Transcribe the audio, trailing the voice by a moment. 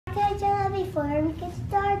before we get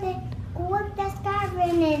started, click the start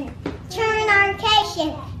button and turn on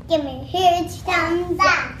notifications. Give me a huge thumbs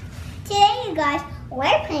up. Today, you guys,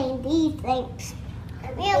 we're playing these things.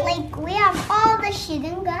 We have all the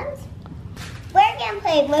shooting guns. We're gonna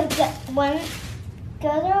play with the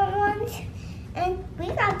other ones, and we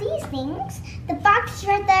got these things. The box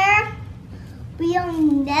right there. We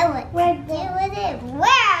don't know it. We're doing it.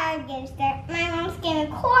 We're gonna start. My mom's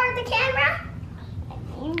gonna record the camera.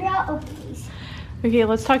 And we'll open these. Okay,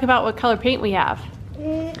 let's talk about what color paint we have.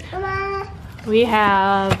 We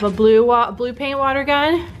have a blue paint water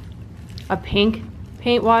gun, a pink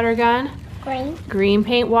paint water gun, green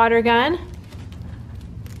paint water gun,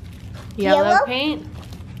 yellow paint,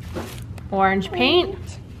 orange paint,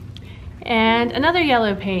 and another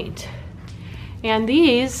yellow paint. And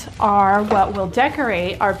these are what we'll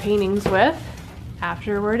decorate our paintings with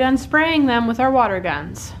after we're done spraying them with our water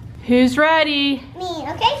guns. Who's ready? Me.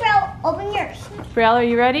 Okay, Brielle, open yours. Brielle, are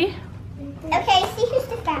you ready? Okay, see who's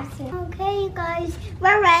the fastest. Okay, you guys,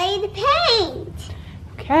 we're ready to paint.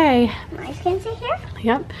 Okay. My skin's in here.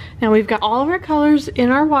 Yep. Now we've got all of our colors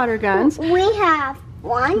in our water guns. We have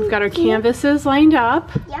one. We've got our canvases lined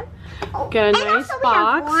up. Yep. Got a nice also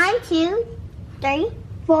box. We have 1, 2, 3,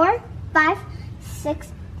 4, 5,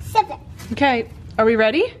 6, 7. Okay. Are we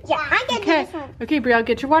ready? Yeah, I get this one. Okay, Brielle,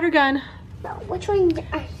 get your water gun. No, which one?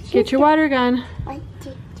 Get your water gun. 1,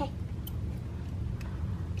 2, 3.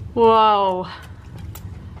 Whoa.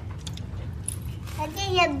 Look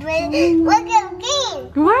at green.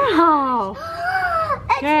 Wow.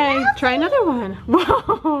 Okay, try another one.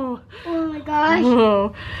 Whoa. Oh my gosh.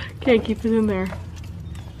 Whoa. Okay, keep it in there.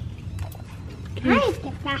 I need to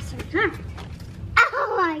get faster, huh?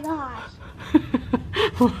 Oh my gosh.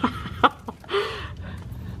 Wow.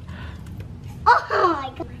 Oh my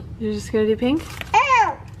god. You're just gonna do pink?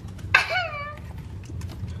 Oh.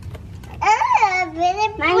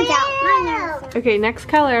 Mine's out. Okay, next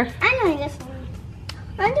color. I know this one.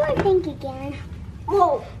 I'm doing pink again.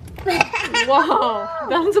 Whoa. Whoa,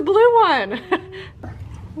 that's a blue one.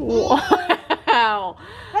 Wow.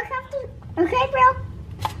 Look after. Okay, bro.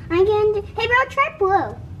 I'm going to. Hey, bro, try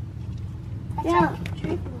blue. Yeah,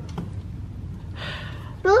 try blue.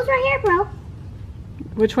 Blue's right here, bro.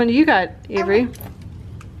 Which one do you got, Avery?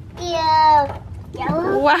 Yeah.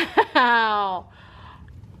 Yellow. Wow.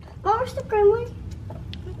 What was the green one?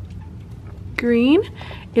 Green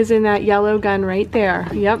is in that yellow gun right there.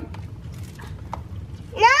 Yep.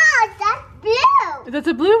 No, that's blue. That's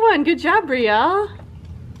a blue one. Good job, Brielle.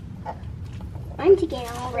 I'm taking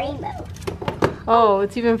all rainbow. Oh,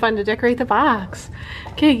 it's even fun to decorate the box.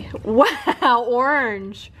 Okay. Wow,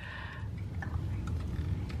 orange.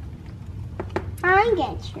 I'm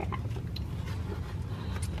gonna try.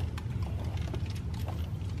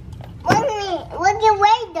 Look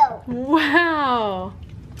away though. Wow.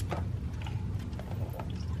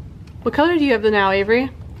 What color do you have now, Avery?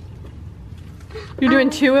 You're doing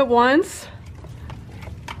two at once?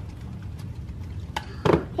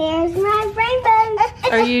 Here's my rainbow.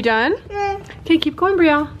 Are you done? Okay, keep going,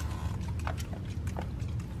 Brielle.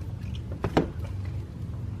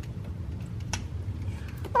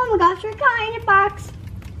 Oh my gosh, we're caught in a box.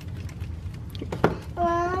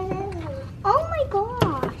 Oh my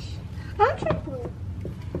gosh. I'm trying blue.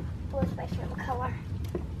 Blue's my favorite color.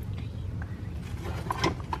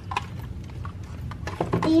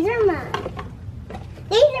 These are mine.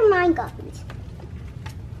 These are my guns.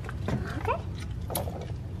 Okay.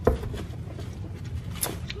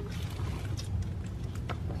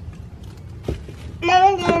 Now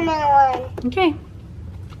I'm doing another one. Okay.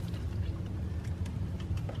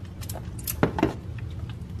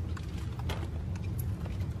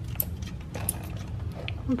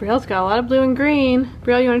 Brielle's got a lot of blue and green.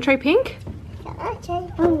 Brielle, you want to try pink?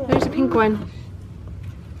 There's a pink one.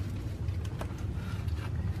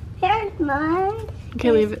 Here's mine.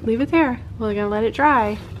 Okay, leave it there. We're gonna let it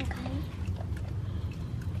dry. Okay.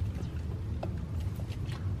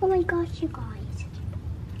 Oh my gosh, you guys.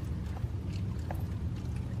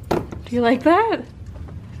 Do you like that?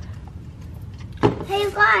 Hey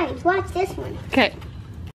you guys, watch this one. Okay.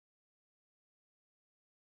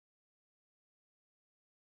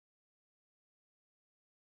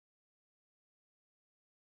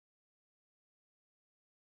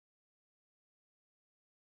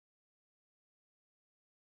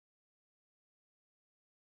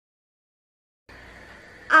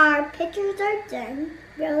 Our pictures are done.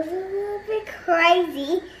 Rose is a little bit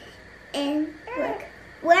crazy. And look,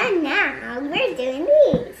 we're doing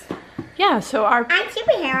these. Yeah, so our I'm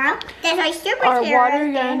superhero. That's our superhero. Our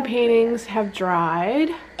water gun paintings have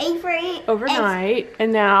dried Avery overnight,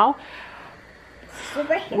 and now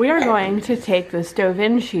superhero. We are going to take this Da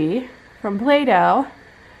Vinci from Play-Doh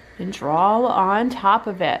and draw on top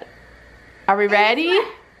of it. Are we ready?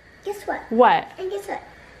 Guess what? What? And guess what?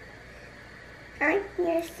 I'm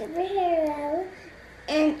your superhero,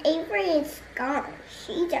 and Avery is gone.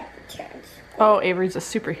 She's at the church. Oh, Avery's a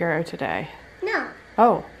superhero today. No,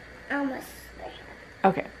 Oh, I'm a superhero.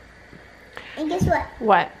 okay. And guess what?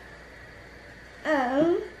 What?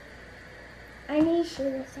 I need to show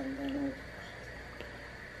you something.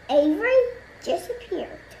 Avery disappeared.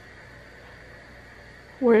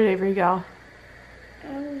 Where did Avery go? I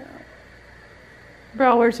don't know.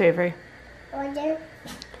 Bro, where's Avery? Wonder?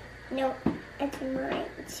 No, it's my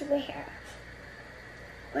superhero.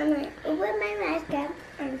 When I open my mask up,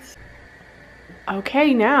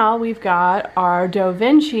 Okay, now we've got our Da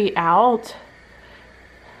Vinci out.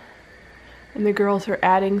 And the girls are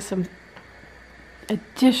adding some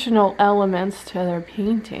additional elements to their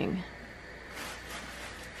painting.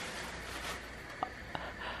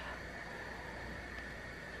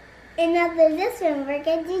 and after this one, we're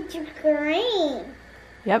going to do green.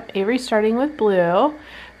 Yep, Avery's starting with blue.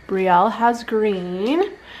 Brielle has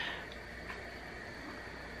green.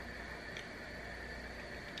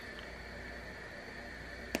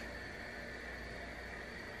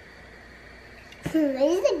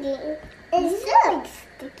 It's so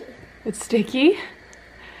sticky. It's sticky.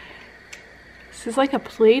 This is like a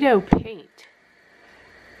Play-Doh paint.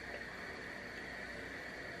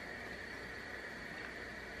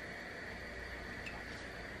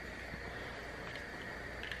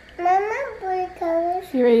 Mama, blue colors.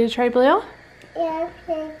 You ready to try blue? Yeah,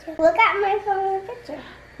 okay. Look at my final picture.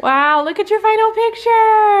 Wow, look at your final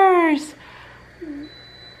pictures.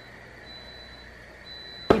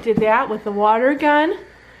 We did that with a water gun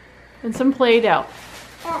and some Play-Doh.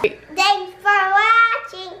 Thanks for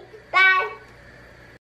watching. Bye.